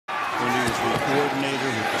coordinator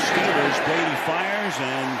with the Steelers. Brady fires,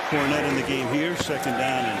 and Fournette in the game here. 2nd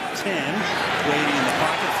down and 10. Brady in the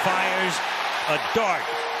pocket fires a dart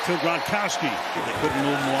to Gronkowski. They couldn't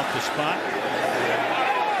move him off the spot.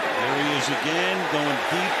 There he is again, going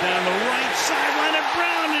deep down the right sideline, and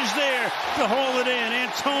Brown is there to hold it in.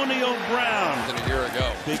 Antonio Brown. Than a year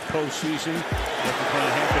ago. Big postseason. After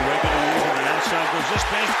playing half the regular year, to the outside goes this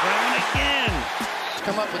pass. Brown again.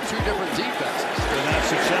 Come up with 2 different defenses. They're not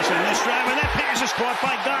successful in this drive, and that pass is caught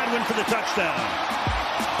by Godwin for the touchdown.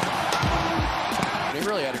 He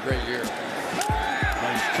really had a great year.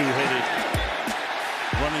 Nice two-headed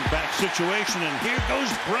running back situation, and here goes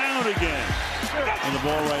Brown again. And the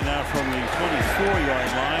ball right now from the 24-yard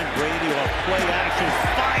line. Brady off play action,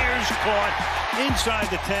 fires, caught inside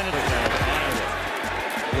the 10.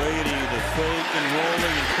 Brady the fake and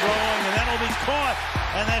rolling and throwing, and that'll be caught.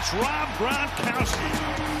 And that's Rob Gronkowski.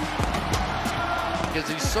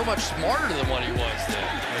 Because he's so much smarter than what he was then.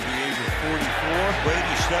 At the age of 44,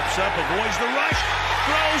 Brady steps up, avoids the rush,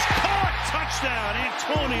 throws, caught, touchdown,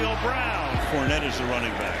 Antonio Brown. Fournette is the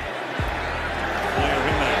running back. Clear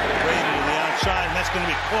him out. Brady to the outside, and that's going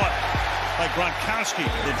to be caught by Gronkowski,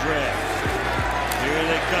 the draft. Here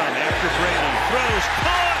they come after Brady throws,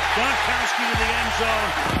 caught, Gronkowski to the end zone,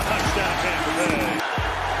 touchdown Tampa Bay.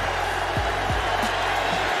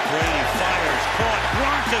 Brady fires, caught,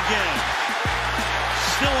 Gronk again.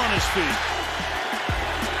 Still on his feet.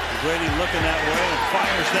 Brady looking that way and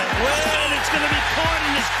fires that way, and it's going to be caught,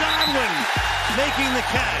 and it's Godwin making the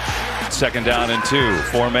catch. 2nd down and 2.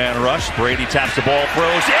 4-man rush. Brady taps the ball,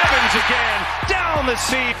 throws. Evans again, down the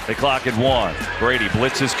seam. They clock at 1. Brady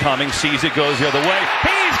blitzes coming, sees it, goes the other way.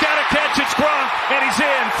 He's got a catch. It's Gronk, and he's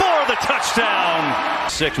in for the touchdown.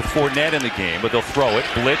 6 with Fournette in the game, but they'll throw it.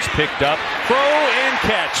 Blitz picked up, throw and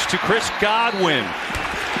catch to Chris Godwin.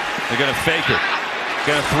 They're going to fake it.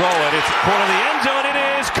 Going to throw it. It's corner of the end zone. It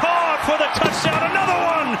is caught for the touchdown. Another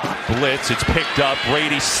one. Blitz. It's picked up.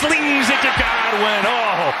 Brady slings it to Godwin.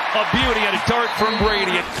 Oh, a beauty and a dart from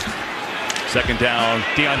Brady. 2nd down.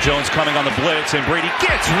 Deion Jones coming on the blitz, and Brady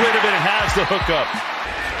gets rid of it and has the hookup.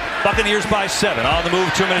 Buccaneers by 7. On the move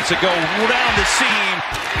 2 minutes ago. Down the seam.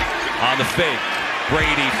 On the fake.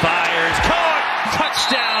 Brady fires. Caught.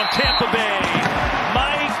 Touchdown Tampa Bay.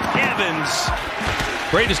 Mike Evans.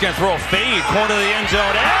 Brady's going to throw a fade, corner of the end zone.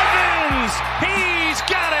 Evans! He's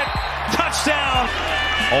got it! Touchdown!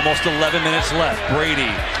 Almost 11 minutes left.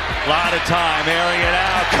 Brady, a lot of time, airing it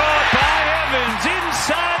out. Caught by Evans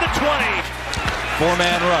inside the 20.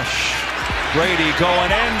 4-man rush. Brady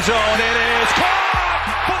going end zone. It is caught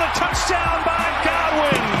for the touchdown by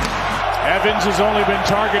Godwin. Evans has only been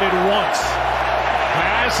targeted once.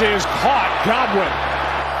 Pass is caught. Godwin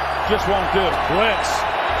just won't do it. Blitz.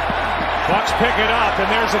 Bucks pick it up, and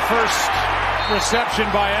there's a first reception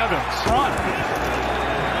by Evans. Front.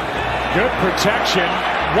 Good protection.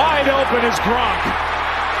 Wide open is Gronk.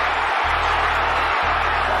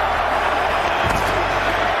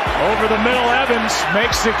 Over the middle, Evans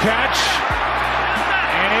makes the catch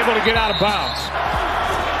and able to get out of bounds.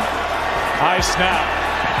 High snap.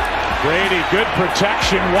 Brady, good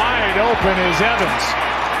protection. Wide open is Evans.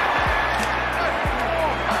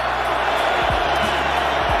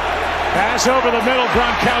 Pass over the middle,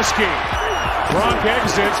 Gronkowski. Gronk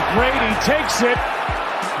exits, Brady takes it.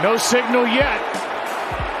 No signal yet.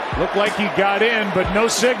 Looked like he got in, but no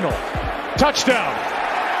signal. Touchdown.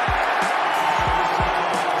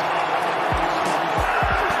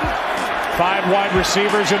 Five wide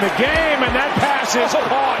receivers in the game, and that pass is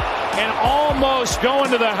caught and almost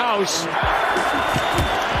going to the house.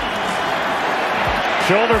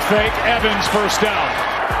 Shoulder fake, Evans first down.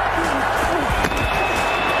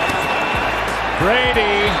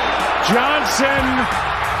 Brady, Johnson.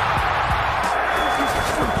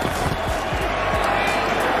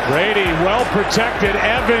 Brady well protected.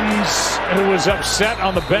 Evans, who was upset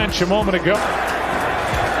on the bench a moment ago.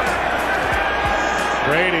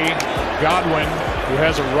 Brady, Godwin, who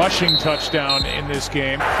has a rushing touchdown in this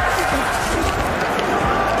game.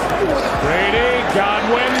 Brady,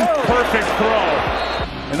 Godwin, perfect throw.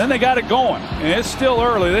 And then they got it going. And it's still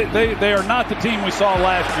early. They are not the team we saw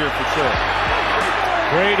last year for sure.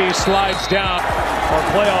 Brady slides down our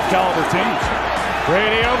playoff caliber teams.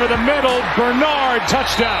 Brady over the middle. Bernard,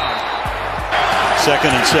 touchdown.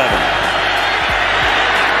 2nd and 7.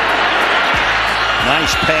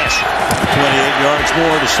 Nice pass. 28 yards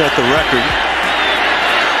more to set the record.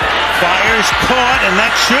 Fires, caught, and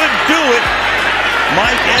that should do it.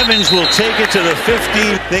 Mike Evans will take it to the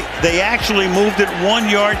 15. They actually moved it 1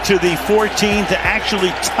 yard to the 14 to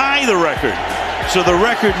actually tie the record. So the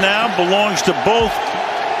record now belongs to both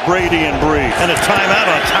Brady and Bree. And a timeout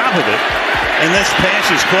on top of it. And this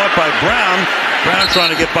pass is caught by Brown. Brown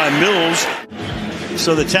trying to get by Mills.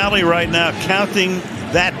 So the tally right now, counting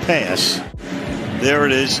that pass, there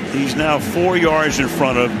it is. He's now 4 yards in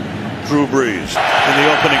front of Drew Brees in the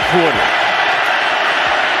opening quarter.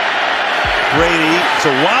 Brady, it's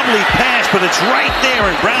a wobbly pass, but it's right there,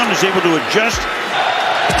 and Brown is able to adjust.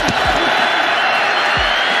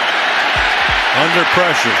 Under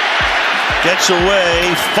pressure. Gets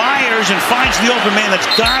away, fires, and finds the open man. That's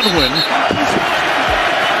Godwin.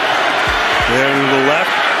 There to the left.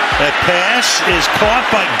 That pass is caught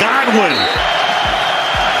by Godwin.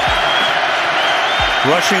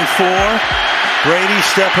 Rushing 4. Brady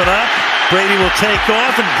stepping up. Brady will take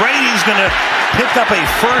off, and Brady's going to pick up a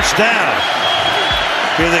first down.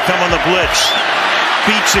 Here they come on the blitz.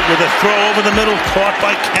 Beats it with a throw over the middle, caught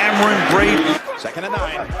by Cameron Brady. 2nd and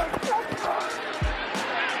 9.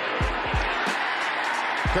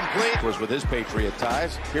 Complete was with his Patriot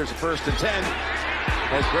ties. Here's a 1st and 10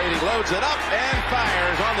 as Brady loads it up and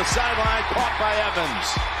fires on the sideline, caught by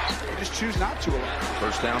Evans. They just choose not to allow.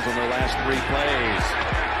 First downs on their last 3 plays.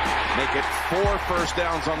 Make it 4 first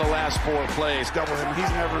downs on the last 4 plays. Double him.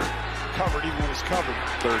 He's never covered even when he's covered.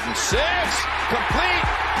 3rd and 6. Complete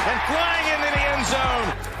and flying into the end zone.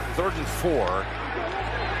 3rd and 4.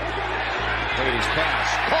 Brady's pass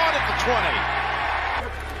caught at the 20.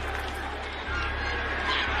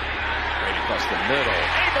 Across the middle,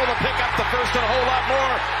 able to pick up the first and a whole lot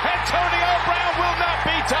more. Antonio Brown will not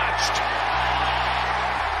be touched.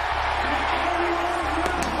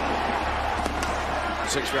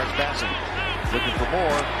 Six yards passing, looking for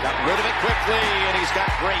more. Got rid of it quickly, and he's got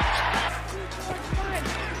great.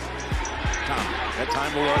 Tom, that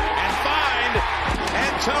time will look and find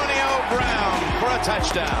Antonio Brown for a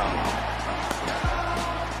touchdown.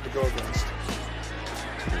 To go against.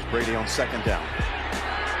 Here's Brady on 2nd down.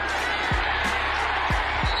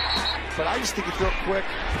 But I just think you throw it quick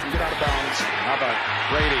and get out of bounds. How about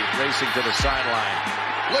Brady racing to the sideline?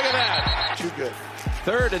 Look at that. Too good.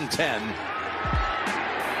 3rd and 10.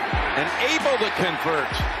 And able to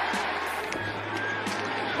convert.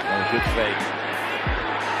 Oh, good fake.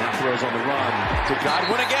 Now throws on the run to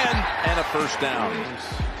Godwin again. And a first down.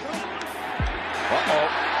 Uh-oh.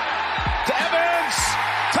 To Evans.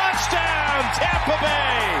 Touchdown, Tampa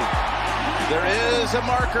Bay. There is a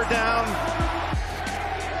marker down.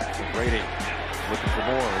 Brady looking for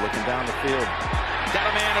more, looking down the field. Got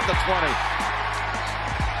a man at the 20.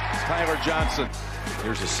 It's Tyler Johnson.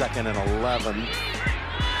 Here's a 2nd and 11.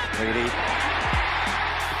 Brady.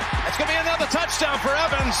 That's going to be another touchdown for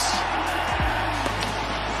Evans.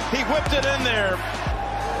 He whipped it in there.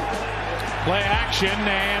 Play action,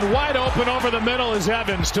 and wide open over the middle is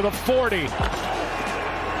Evans to the 40.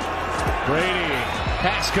 Brady,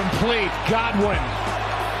 pass complete. Godwin.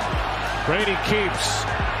 Brady keeps.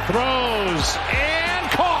 Throws and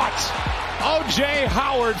caught. O.J.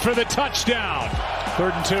 Howard for the touchdown.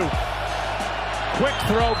 3rd and 2. Quick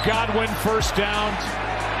throw. Godwin, first down.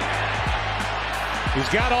 He's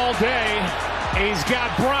got all day. He's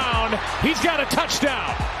got Brown. He's got a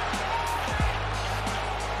touchdown.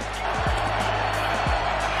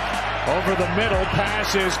 Over the middle.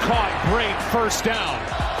 Pass is caught. Great first down.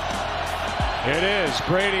 It is.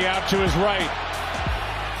 Brady out to his right.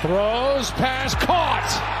 Throws, pass, caught.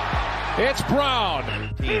 It's Brown.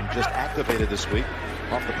 Team just activated this week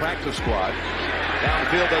off the practice squad.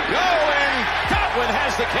 Downfield they go, and Godwin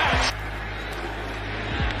has the catch.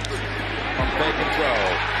 From fake and throw.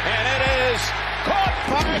 And it is caught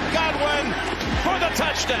by Godwin for the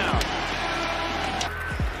touchdown.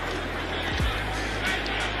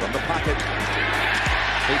 From the pocket,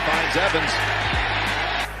 he finds Evans.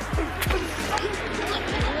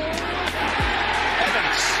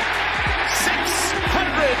 Evans,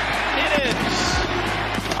 600 it is.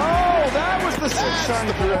 Oh, that was the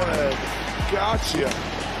 600. Gotcha.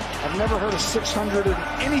 I've never heard of 600 in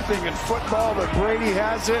anything in football, but Brady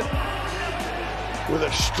has it with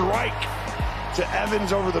a strike to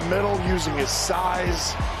Evans over the middle using his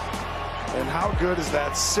size. And how good is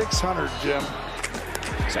that 600, Jim?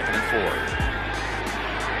 2nd and 4.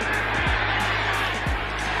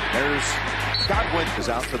 There's Godwin is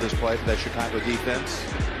out for this play for that Chicago defense.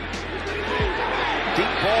 Deep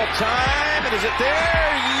ball time, and is it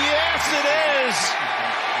there? Yes, it is.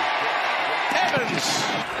 Evans.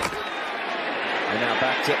 And now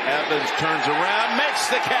back to Evans, turns around, makes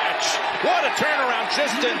the catch. What a turnaround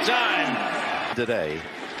just in time. Today,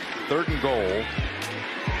 3rd and goal.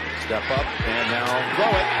 Step up, and now throw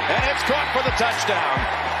it, and it's caught for the touchdown.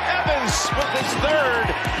 Evans with his 3rd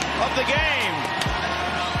of the game.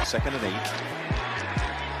 2nd and 8.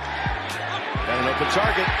 And an open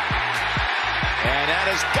target. And that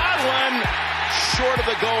is Godwin, short of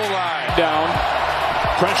the goal line. Down.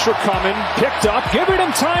 Pressure coming. Picked up. Giving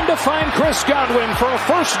him time to find Chris Godwin for a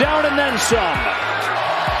first down and then some.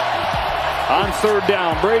 On third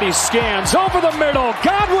down, Brady scans over the middle.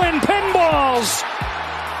 Godwin pinballs.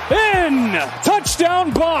 In.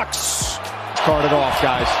 Touchdown Bucs. Carted off,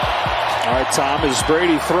 guys. All right, Tom, as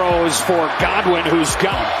Brady throws for Godwin, who's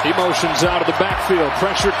gone. He motions out of the backfield.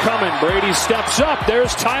 Pressure coming. Brady steps up.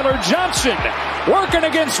 There's Tyler Johnson working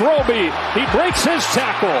against Roby. He breaks his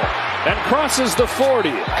tackle and crosses the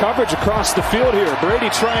 40. Coverage across the field here.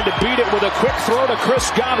 Brady trying to beat it with a quick throw to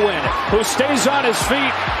Chris Godwin, who stays on his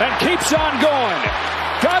feet and keeps on going.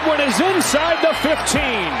 Godwin is inside the 15.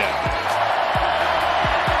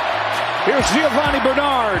 Here's Giovanni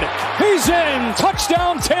Bernard. He's in.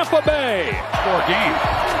 Touchdown, Tampa Bay. Score game.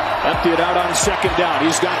 Empty it out on second down.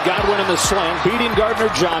 He's got Godwin in the slant, beating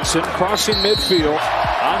Gardner-Johnson, crossing midfield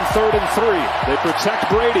on 3rd and 3. They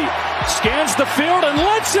protect Brady. Scans the field and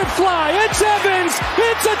lets it fly. It's Evans.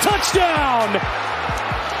 It's a touchdown.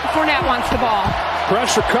 Fournette wants the ball.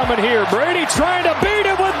 Pressure coming here. Brady trying to beat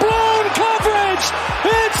it with blown coverage.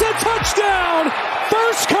 It's a touchdown.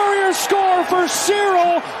 First career score for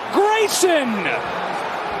Cyril Grayson.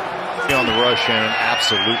 On the rush, Aaron,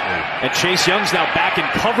 absolutely. And Chase Young's now back in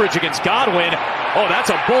coverage against Godwin. Oh, that's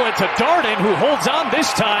a bullet to Darden, who holds on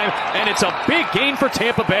this time, and it's a big gain for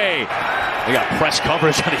Tampa Bay. They got press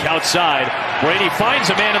coverage on the outside. Brady finds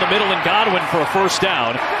a man in the middle and Godwin for a first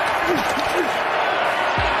down.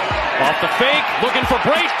 Off the fake, looking for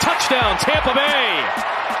Brait. Touchdown, Tampa Bay.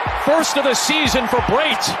 First of the season for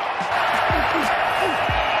Brait.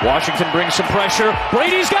 Washington brings some pressure.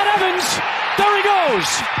 Brady's got Evans. There he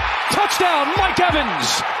goes. Touchdown, Mike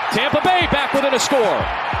Evans. Tampa Bay back within a score.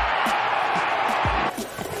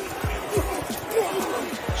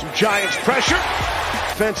 Some Giants pressure.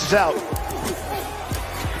 Fence is out.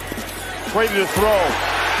 Brady to throw.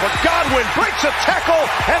 But Godwin breaks a tackle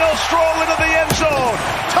and he'll stroll into the end zone.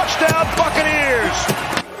 Touchdown, Buccaneers.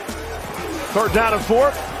 3rd down and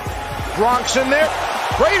 4. Gronk's in there.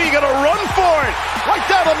 Brady gonna run for it. Right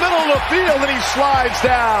down the middle of the field and he slides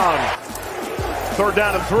down. 3rd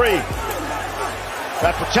down and 3.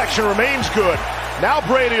 That protection remains good. Now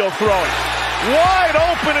Brady will throw it. Wide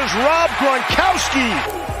open is Rob Gronkowski.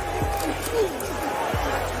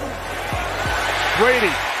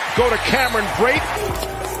 Brady go to Cameron Brate.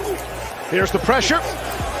 Here's the pressure.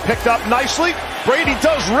 Picked up nicely. Brady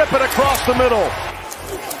does rip it across the middle.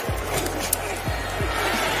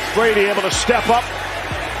 Brady able to step up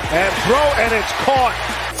and throw, and it's caught.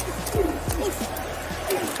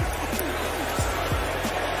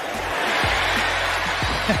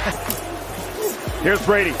 Here's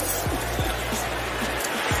Brady.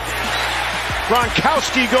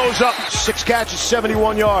 Gronkowski goes up. 6 catches,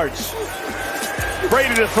 71 yards.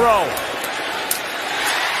 Brady to throw.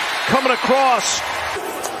 Coming across.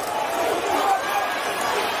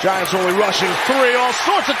 Giants only rushing 3. All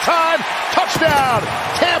sorts of time. Touchdown.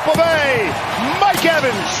 Tampa Bay. Mike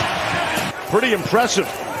Evans. Pretty impressive.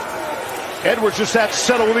 Edwards just had to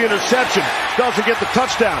settle with the interception. Doesn't get the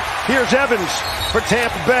touchdown. Here's Evans for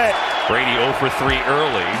Tampa Bay. Brady 0 for 3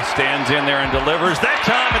 early. Stands in there and delivers. That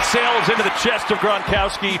time it sails into the chest of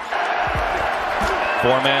Gronkowski.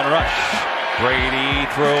 4-man rush. Brady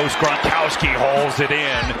throws. Gronkowski holds it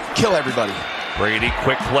in. Kill everybody. Brady,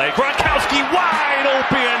 quick play. Gronkowski wide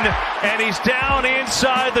open. And he's down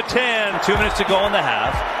inside the 10. 2 minutes to go in the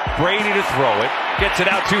half. Brady to throw it. Gets it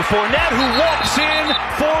out to Fournette, who walks in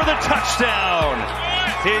for the touchdown.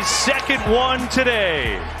 His second one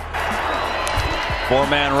today.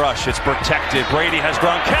 4-man rush. It's protected. Brady has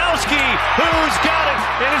Gronkowski, who's got it,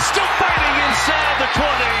 and is still fighting inside the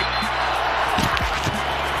 20.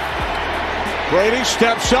 Brady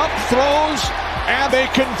steps up, throws, and they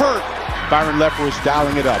convert. Byron Leftwich is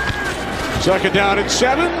dialing it up. 2nd down and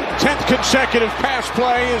 7. 10th consecutive pass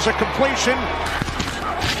play is a completion.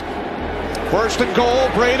 1st and goal.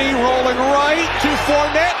 Brady rolling right to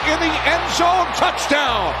Fournette in the end zone.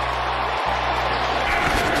 Touchdown.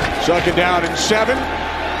 2nd down and 7.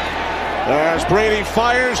 As Brady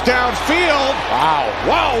fires downfield.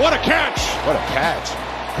 Wow, what a catch. What a catch.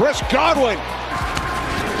 Chris Godwin.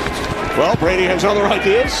 Well, Brady has other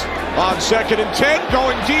ideas. On 2nd and 10,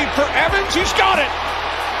 going deep for Evans. He's got it.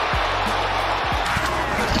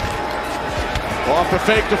 Off the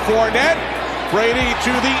fake to Fournette. Brady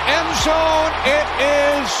to the end zone. It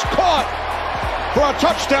is caught for a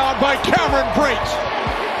touchdown by Cameron Brate.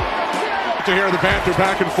 To hear the banter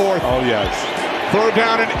back and forth. Oh, yes. 3rd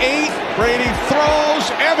down and 8. Brady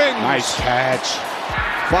throws. Evans. Nice catch.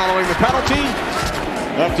 Following the penalty.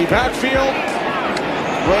 Empty backfield.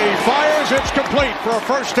 Brady fires. It's complete for a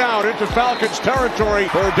first down into Falcons territory.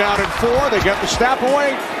 3rd down and 4. They get the snap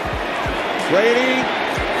away. Brady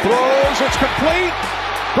throws. It's complete.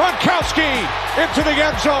 Gronkowski into the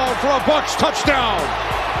end zone for a Bucs touchdown.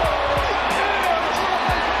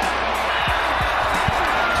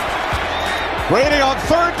 Brady on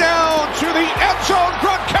 3rd down to the end zone.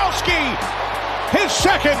 Gronkowski, his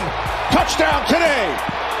 2nd touchdown today.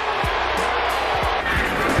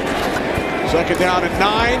 2nd down and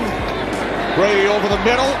 9. Brady over the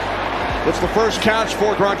middle. It's the first catch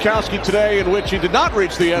for Gronkowski today in which he did not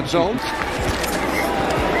reach the end zone.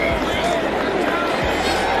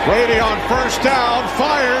 Brady on 1st down,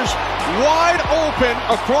 fires wide open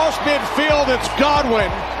across midfield. It's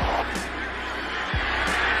Godwin.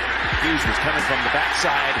 Hughes was coming from the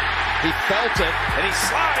backside. He felt it, and he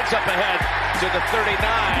slides up ahead to the 39.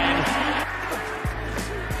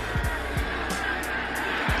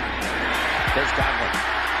 There's Godwin.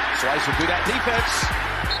 Slicer through that defense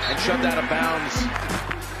and shoved out of bounds.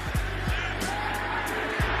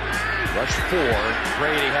 Rush 4.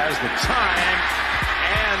 Brady has the time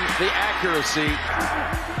and the accuracy.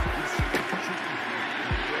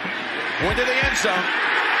 Going to the end zone.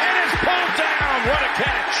 And it's pulled down. What a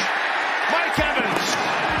catch. Mike Evans.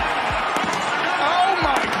 Oh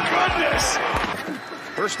my goodness.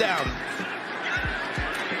 1st down.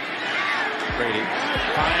 Brady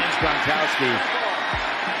finds Gronkowski.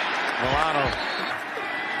 Milano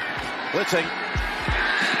blitzing.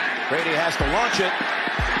 Brady has to launch it.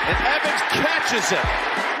 And Evans catches it.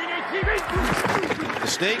 The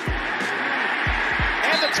sneak.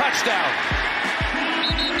 And the touchdown.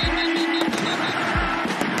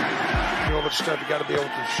 Stuff you got to be able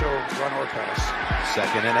to show run or pass.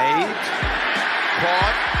 2nd and 8.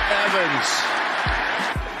 Caught. Evans.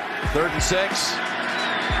 3rd and 6.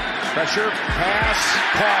 Pressure. Pass.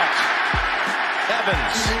 Caught.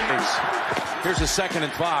 Evans. Here's a 2nd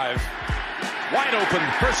and 5. Wide open.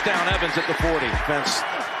 1st down. Evans at the 40. Defense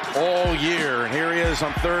all year. And here he is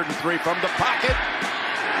on 3rd and 3 from the pocket.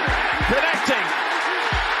 Connecting.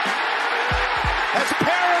 That's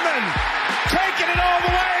Perriman. Taking it all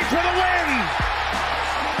the way for the win.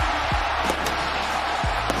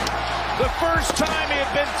 The first time he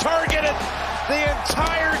had been targeted the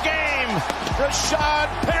entire game. Rashad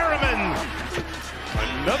Perriman.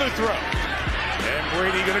 Another throw. And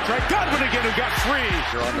Brady going to try Godwin again, who got free.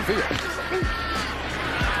 They're on the field.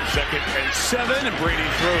 2nd and 7, and Brady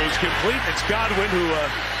throws complete. It's Godwin who,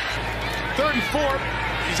 3rd and 4.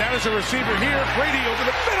 He's out as a receiver here. Brady over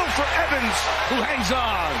the middle for Evans, who hangs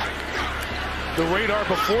on. The radar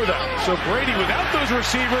before that. So Brady without those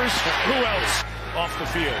receivers, who else off the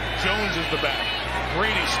field? Jones is the back.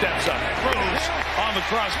 Brady steps up, throws on the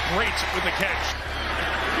cross, great with the catch.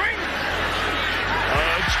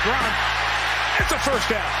 It's Gronk. It's a 1st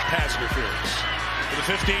down. Pass interference. For the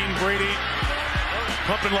 15, Brady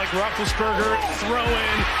pumping like Roethlisberger, throw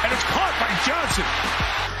in, and it's caught by Johnson.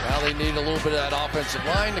 Now they need a little bit of that offensive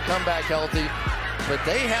line to come back healthy, but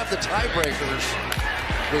they have the tiebreakers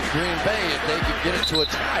with Green Bay if they could get it to a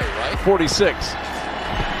tie, right? 46.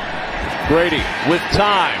 Brady with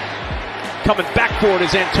time. Coming back for it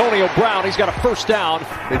is Antonio Brown. He's got a 1st down.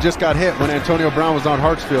 They just got hit when Antonio Brown was on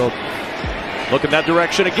Hartsfield. Look in that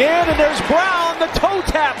direction again, and there's Brown, the toe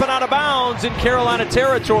tapping out of bounds in Carolina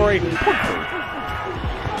territory.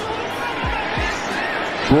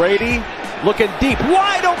 Brady looking deep,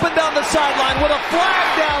 wide open down the sideline with a flag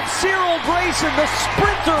down. Cyril Grayson, the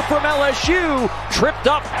sprinter from LSU, tripped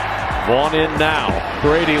up. Vaughn in now.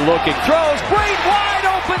 Brady looking, throws, Brady wide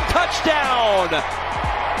open, touchdown.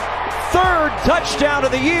 3rd touchdown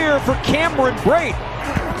of the year for Cameron Brate.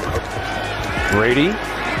 Brady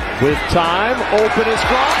with time, open is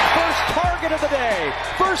Gronk. First target of the day,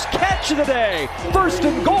 1st catch of the day, 1st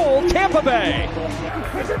and goal, Tampa Bay.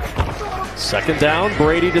 2nd down,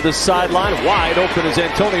 Brady to the sideline, wide open is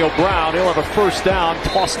Antonio Brown. He'll have a 1st down,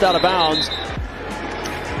 tossed out of bounds.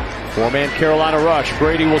 4-man Carolina rush.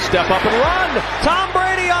 Brady will step up and run. Tom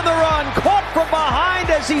Brady on the run, caught from behind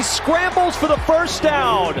as he scrambles for the 1st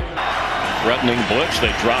down. Threatening blitz, they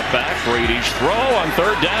drop back. Brady's throw on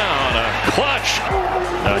 3rd down, a clutch.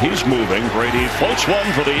 Now he's moving. Brady floats one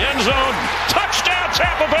for the end zone. Touchdown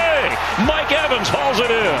Tampa Bay. Mike Evans hauls it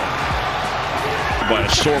in. By a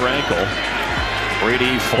sore ankle.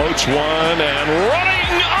 Brady floats one and running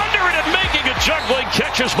under it and making a juggling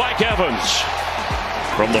catch is Mike Evans.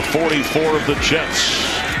 From the 44 of the Jets.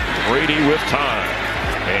 Brady with time.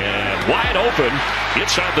 And wide open.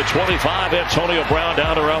 Inside the 25, Antonio Brown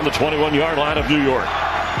down around the 21-yard line of New York.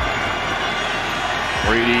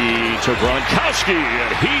 Brady to Gronkowski,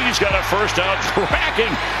 and he's got a 1st down,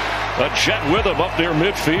 tracking A jet with him up near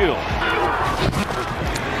midfield.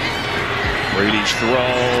 Brady's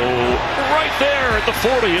throw right there at the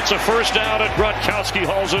 40. It's a first down, and Gronkowski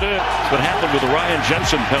hauls it in. That's what happened with the Ryan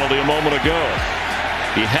Jensen penalty a moment ago.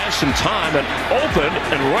 He has some time and open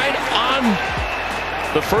and right on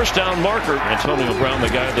the first down marker. Antonio Brown,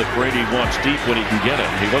 the guy that Brady wants deep when he can get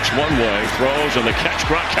him. He looks one way, throws, and the catch.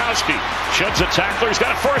 Gronkowski sheds a tackler. He's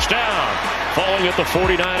got a first down. Falling at the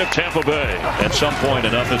 49 of Tampa Bay. At some point,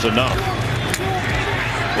 enough is enough.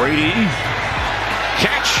 Brady.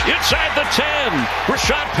 Catch inside the 10.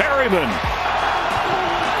 Rashad Perryman.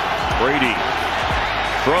 Brady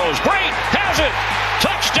throws. Brate has it.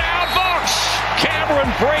 Touchdown, Bucs. Cameron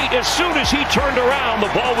Brate, as soon as he turned around, the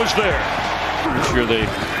ball was there. This year they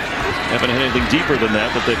haven't had anything deeper than that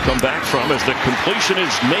they've come back from as the completion is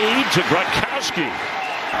made to Gronkowski.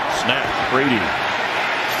 Snap. Brady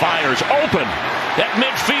fires open at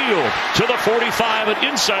midfield to the 45, and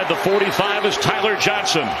inside the 45 is Tyler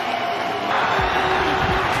Johnson.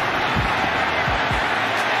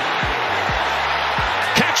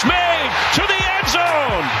 Catch made to the end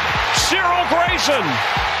zone. Cyril Grayson.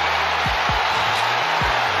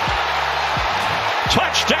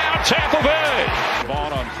 Touchdown, Tampa Bay.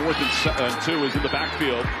 Ball on 4th and 2 is in the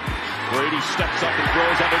backfield. Brady steps up and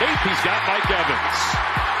throws underneath. He's got Mike Evans.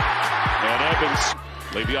 And Evans,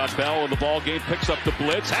 Le'Veon Bell in the ball game, picks up the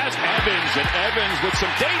blitz. Has Evans, and Evans with some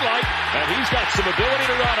daylight. And he's got some ability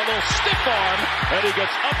to run. A little stiff arm. And he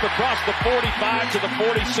gets up across the 45 to the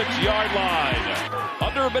 46-yard line.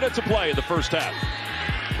 Under a minute to play in the first half.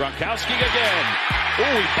 Gronkowski again.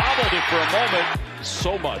 Oh, he bobbled it for a moment.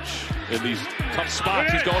 So much in these tough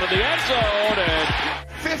spots. He's going to the end zone, and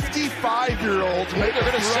 55-year-old. They're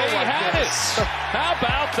going to say he had it. How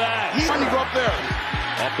about that? He's going to go up there.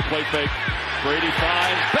 Off the play fake. Brady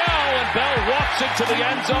finds Bell, and Bell walks into the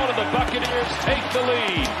end zone, and the Buccaneers take the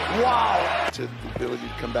lead. Wow. To the ability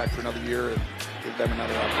to come back for another year and give them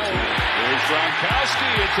another opportunity. Here's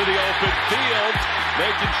Gronkowski into the open field,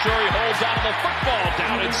 making sure he holds on to the football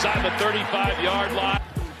down inside the 35-yard line.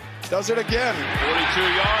 Does it again. 42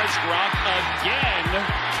 yards, Gronk again,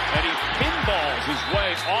 and he pinballs his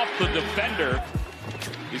way off the defender.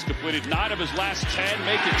 He's completed 9 of his last 10,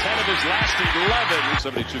 making 10 of his last 11.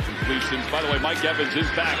 72 completions. By the way, Mike Evans is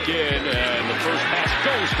back in, and the first pass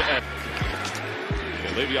goes to Evans.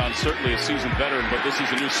 And Le'Veon certainly a seasoned veteran, but this is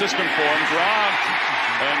a new system for him.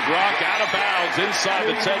 Gronk out of bounds inside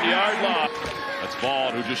the 10-yard line. That's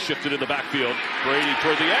Vaughn, who just shifted in the backfield. Brady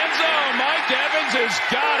toward the end zone. Mike Evans has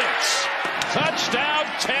got it. Touchdown,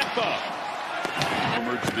 Tampa.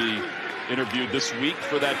 Rumored to be interviewed this week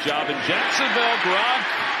for that job in Jacksonville. Gronk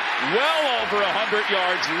well over 100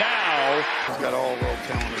 yards now. He's got all-world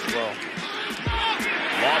talent as well.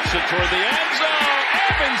 Lofts it toward the end zone.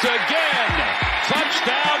 Evans again.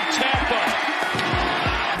 Touchdown, Tampa.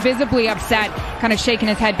 Visibly upset, kind of shaking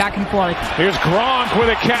his head back and forth. Here's Gronk with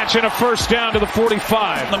a catch and a first down to the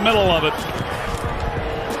 45. In the middle of it.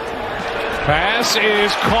 Pass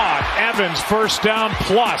is caught. Evans, first down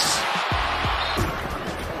plus.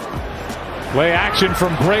 Play action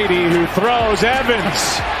from Brady, who throws.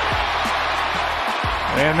 Evans.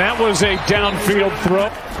 And that was a downfield throw.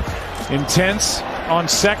 Intense on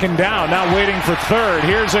second down. Now waiting for third.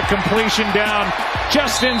 Here's a completion down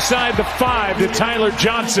just inside the 5 to Tyler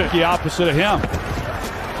Johnson. The opposite of him.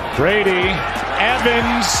 Brady.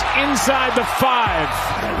 Evans inside the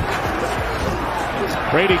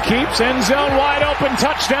 5. Brady keeps end zone wide open.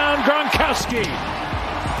 Touchdown, Gronkowski.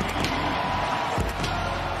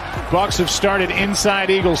 Bucs have started inside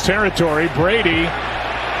Eagles territory. Brady.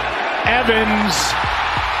 Evans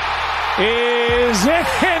is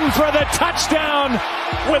in for the touchdown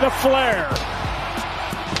with a flare.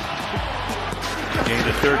 Gain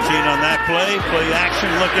of 13 on that play. Play action,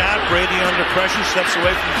 look out. Brady under pressure, steps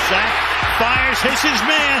away from the sack. Fires, hits his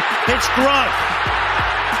man. Hits Gronk.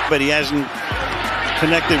 But he hasn't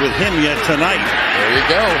connected with him yet tonight. There you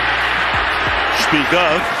go. Speak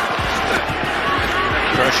of.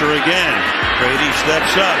 Pressure again. Brady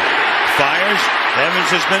steps up. Fires.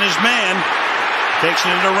 Evans has been his man. Takes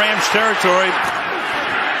it into Rams territory.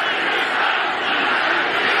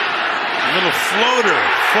 A little floater.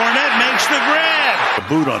 Fournette makes the grab. The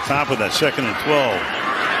boot on top of that, 2nd and 12.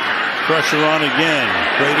 Pressure on again.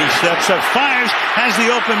 Brady steps up, fires, has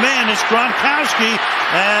the open man. It's Gronkowski,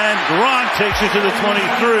 and Gronk takes it to the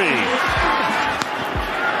 23.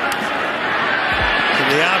 To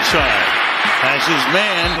the outside. Has his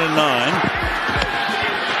man to 9.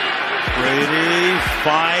 Brady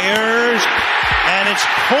fires, and it's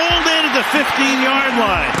pulled into the 15-yard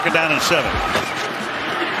line. Down in 7.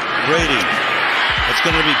 Brady It's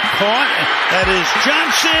going to be caught. That is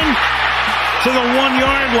Johnson to the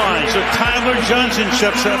 1-yard line. So Tyler Johnson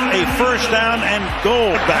sets up a first down and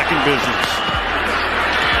goal. Back in business.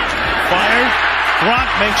 Fired. Gronk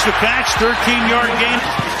makes the catch. 13-yard gain.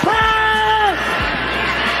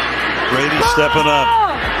 Brady stepping up.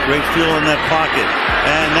 Great feel in that pocket.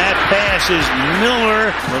 And that pass is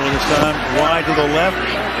Miller. Miller this time wide to the left.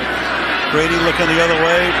 Brady looking the other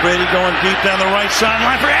way. Brady going deep down the right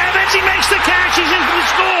sideline for Evans. He makes the catch. He's in for the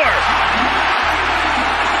score.